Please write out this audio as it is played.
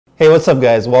Hey, what's up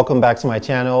guys? Welcome back to my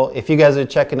channel. If you guys are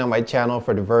checking out my channel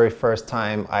for the very first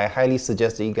time, I highly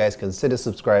suggest that you guys consider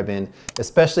subscribing,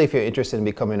 especially if you're interested in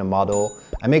becoming a model.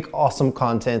 I make awesome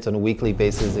content on a weekly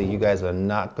basis that you guys are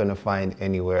not gonna find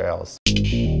anywhere else.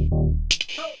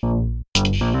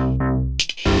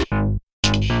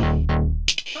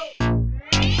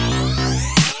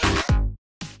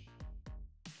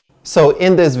 So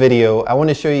in this video, I want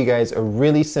to show you guys a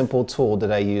really simple tool that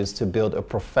I use to build a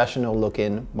professional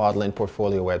looking modeling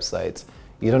portfolio website.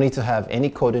 You don't need to have any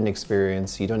coding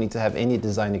experience. You don't need to have any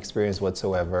design experience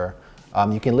whatsoever.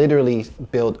 You can literally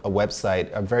build a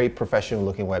website, a very professional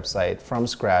looking website from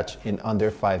scratch in under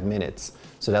 5 minutes.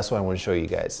 So that's what I want to show you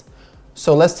guys.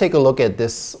 So let's take a look at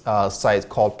this site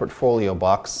called Portfolio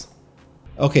Box.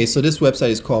 Okay, so this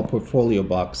website is called Portfolio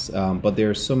Box, but there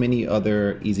are so many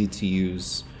other easy to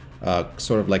use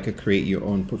sort of like a create your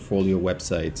own portfolio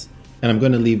websites, and I'm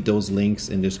going to leave those links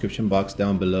in the description box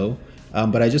down below,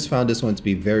 but I just found this one to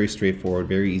be very straightforward,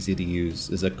 very easy to use.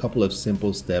 There's a couple of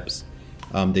simple steps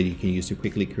that you can use to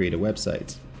quickly create a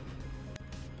website.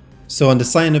 So on the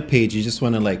sign up page, you just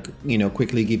want to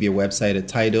quickly give your website a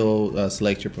title,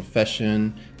 select your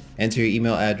profession, enter your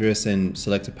email address, and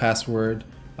select a password.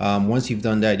 Once you've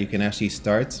done that, you can actually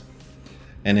start,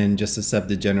 and then just accept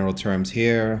the general terms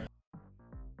here.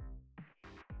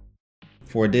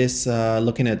 For this,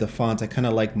 looking at the font, I kind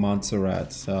of like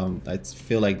Montserrat. I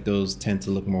feel like those tend to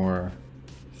look more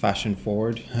fashion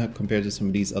forward compared to some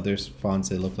of these other fonts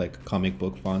that look like comic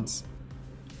book fonts.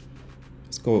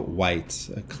 Let's go with white,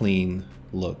 a clean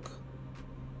look.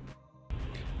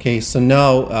 Okay, so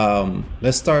now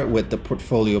let's start with the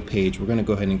portfolio page. We're gonna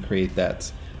go ahead and create that.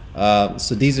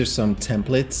 So these are some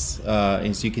templates,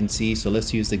 as you can see. So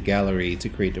let's use the gallery to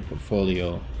create the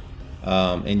portfolio.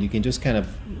 And you can just kind of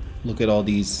look at all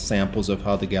these samples of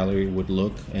how the gallery would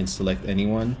look and select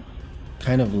anyone.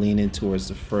 Kind of leaning towards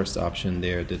the first option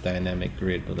there, the dynamic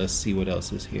grid, but let's see what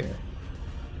else is here.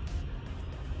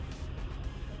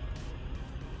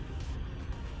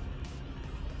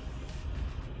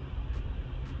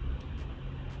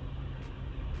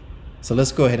 So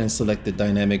let's go ahead and select the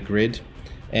dynamic grid,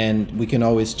 and we can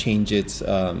always change it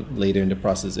later in the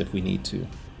process if we need to.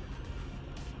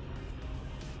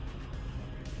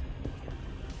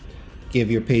 Give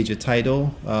your page a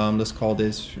title. Let's call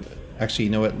this, actually,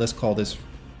 you know what? Let's call this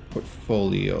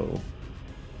portfolio.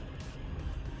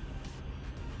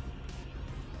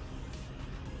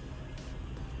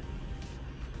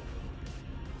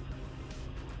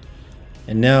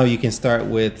 And now you can start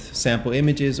with sample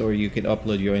images, or you can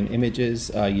upload your own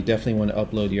images. You definitely want to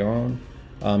upload your own.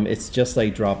 It's just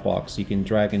like Dropbox. You can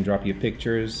drag and drop your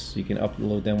pictures. You can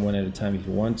upload them one at a time if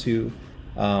you want to.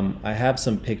 I have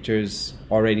some pictures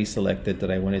already selected that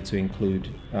I wanted to include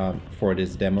for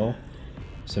this demo.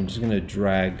 So I'm just going to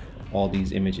drag all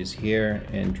these images here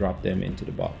and drop them into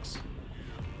the box.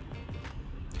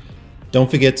 Don't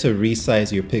forget to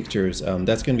resize your pictures.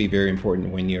 That's going to be very important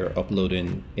when you're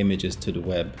uploading images to the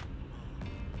web.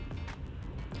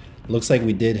 Looks like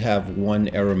we did have one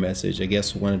error message. I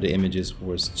guess one of the images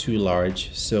was too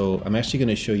large. So I'm actually going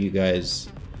to show you guys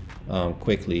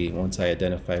quickly once I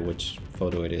identify which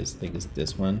photo it is. I think it's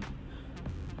this one.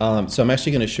 So I'm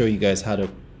actually going to show you guys how to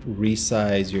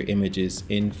resize your images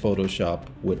in Photoshop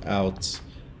without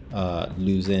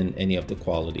losing any of the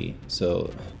quality.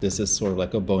 So this is sort of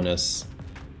like a bonus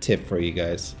tip for you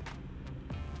guys.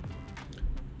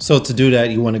 So to do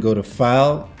that, you want to go to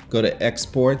File, go to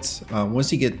Export.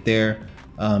 Once you get there,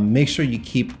 make sure you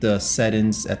keep the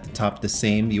settings at the top the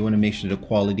same. You want to make sure the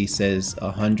quality says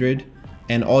 100.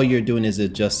 And all you're doing is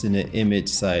adjusting the image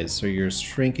size. So you're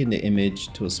shrinking the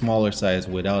image to a smaller size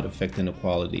without affecting the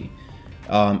quality.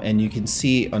 And you can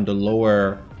see on the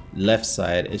lower left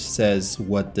side, it says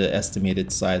what the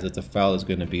estimated size of the file is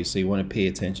going to be. So you want to pay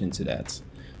attention to that.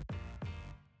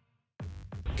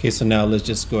 Okay, so now let's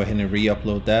just go ahead and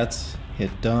re-upload that.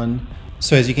 Hit done.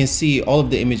 So as you can see, all of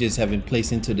the images have been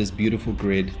placed into this beautiful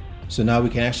grid. So now we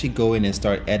can actually go in and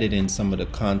start editing some of the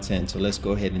content. So let's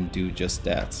go ahead and do just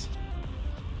that.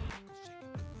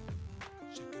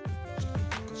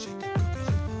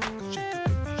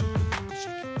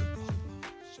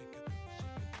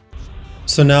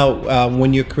 So now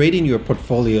when you're creating your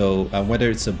portfolio, whether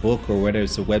it's a book or whether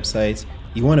it's a website,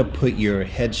 you want to put your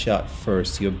headshot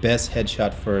first, your best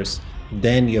headshot first,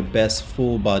 then your best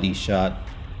full body shot.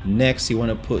 Next, you want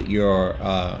to put your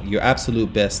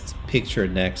absolute best picture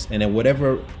next, and then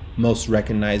whatever most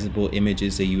recognizable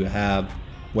images that you have,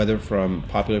 whether from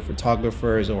popular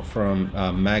photographers or from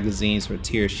magazines or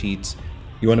tear sheets,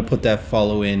 you want to put that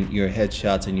following your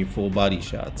headshots and your full body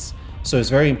shots. So it's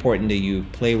very important that you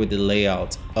play with the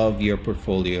layout of your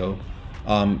portfolio.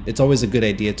 It's always a good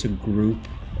idea to group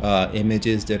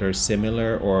images that are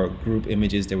similar, or group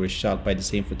images that were shot by the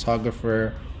same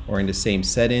photographer or in the same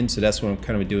setting. So that's what I'm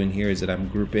kind of doing here, is that I'm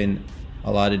grouping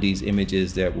a lot of these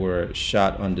images that were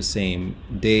shot on the same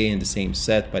day in the same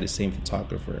set by the same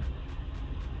photographer.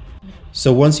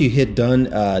 So once you hit done,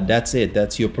 that's it.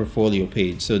 That's your portfolio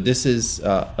page. So this is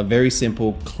a very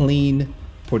simple, clean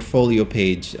portfolio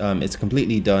page. It's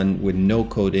completely done with no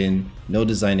coding, no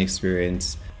design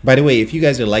experience. By the way, if you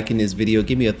guys are liking this video,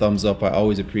 give me a thumbs up. I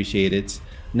always appreciate it.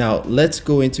 Now let's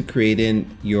go into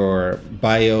creating your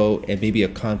bio and maybe a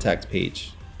contact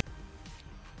page.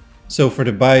 So for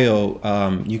the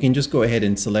bio, you can just go ahead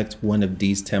and select one of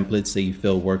these templates that you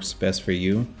feel works best for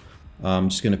you. I'm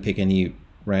just gonna pick any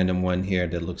random one here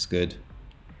that looks good.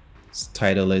 Let's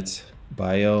title it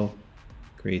bio,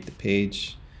 create the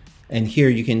page. And here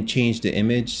you can change the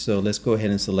image. So let's go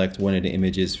ahead and select one of the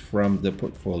images from the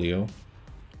portfolio.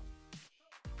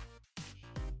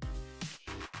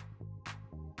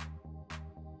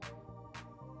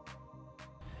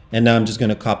 And now I'm just going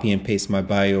to copy and paste my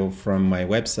bio from my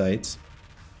website.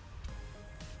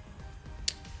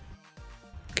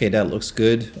 Okay, that looks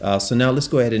good. So now let's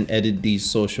go ahead and edit these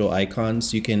social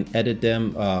icons. You can edit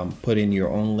them, put in your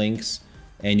own links,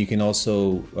 and you can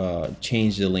also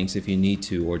change the links if you need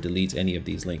to, or delete any of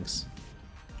these links.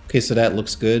 Okay, so that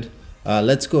looks good.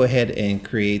 Let's go ahead and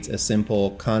create a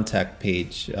simple contact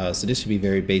page. So this should be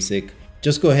very basic.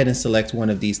 Just go ahead and select one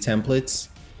of these templates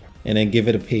and then give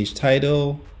it a page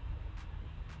title.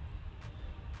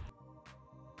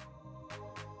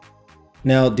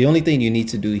 Now, the only thing you need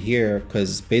to do here,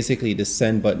 because basically the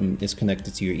send button is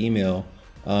connected to your email,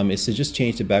 is to just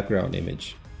change the background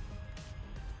image.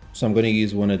 So I'm going to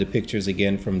use one of the pictures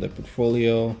again from the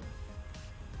portfolio.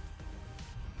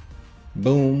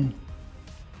 Boom.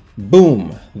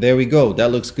 Boom. There we go.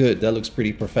 That looks good. That looks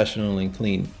pretty professional and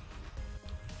clean.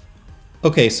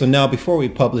 Okay, so now before we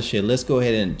publish it, let's go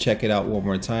ahead and check it out one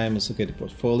more time. Let's look at the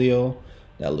portfolio.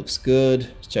 That looks good.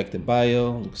 Let's check the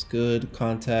bio. Looks good.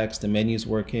 Contacts, the menu's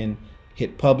working.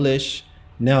 Hit publish.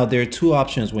 Now there are two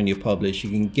options when you publish.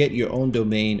 You can get your own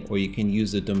domain, or you can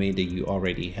use the domain that you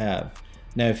already have.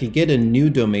 Now, if you get a new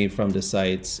domain from the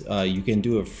sites, you can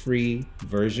do a free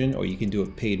version, or you can do a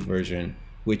paid version,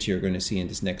 which you're going to see in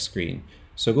this next screen.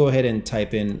 So go ahead and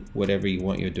type in whatever you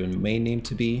want your domain name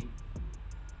to be.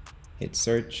 Hit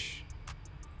search.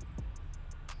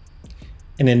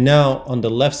 And then now on the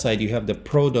left side, you have the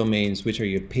pro domains, which are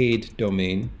your paid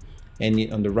domain.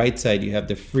 And on the right side, you have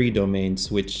the free domains,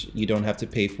 which you don't have to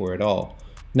pay for at all.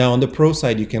 Now on the pro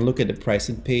side, you can look at the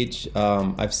pricing page.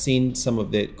 I've seen some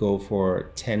of it go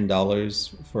for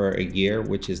 $10 for a year,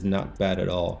 which is not bad at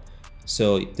all.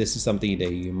 So this is something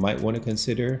that you might want to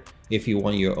consider if you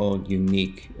want your own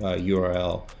unique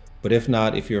URL. But if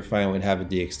not, if you're fine with having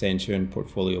the extension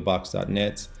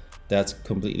portfoliobox.net, that's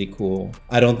completely cool.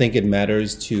 I don't think it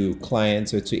matters to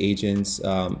clients or to agents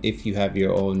if you have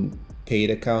your own paid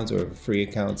accounts or free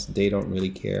accounts. They don't really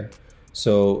care.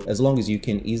 So as long as you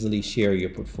can easily share your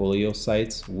portfolio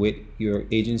sites with your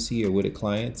agency or with a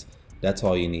client, that's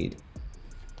all you need.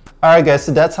 All right, guys,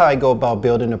 so that's how I go about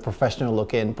building a professional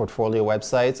looking portfolio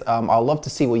website. I'd love to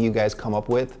see what you guys come up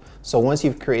with. So once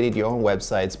you've created your own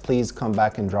websites, please come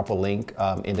back and drop a link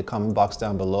in the comment box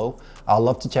down below. I'd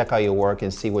love to check out your work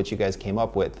and see what you guys came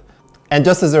up with. And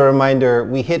just as a reminder,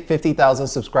 we hit 50,000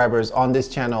 subscribers on this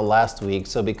channel last week.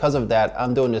 So because of that,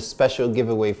 I'm doing a special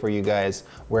giveaway for you guys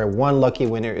where one lucky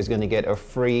winner is going to get a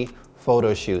free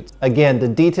photo shoot. Again, the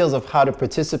details of how to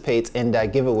participate in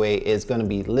that giveaway is going to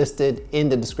be listed in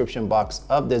the description box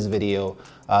of this video,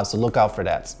 so look out for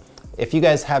that. If you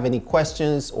guys have any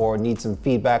questions or need some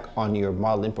feedback on your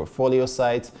modeling portfolio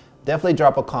sites, definitely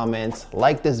drop a comment,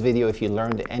 like this video if you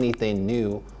learned anything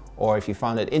new, or if you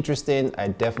found it interesting, I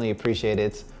definitely appreciate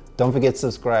it. Don't forget to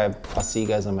subscribe. I'll see you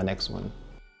guys on my next one.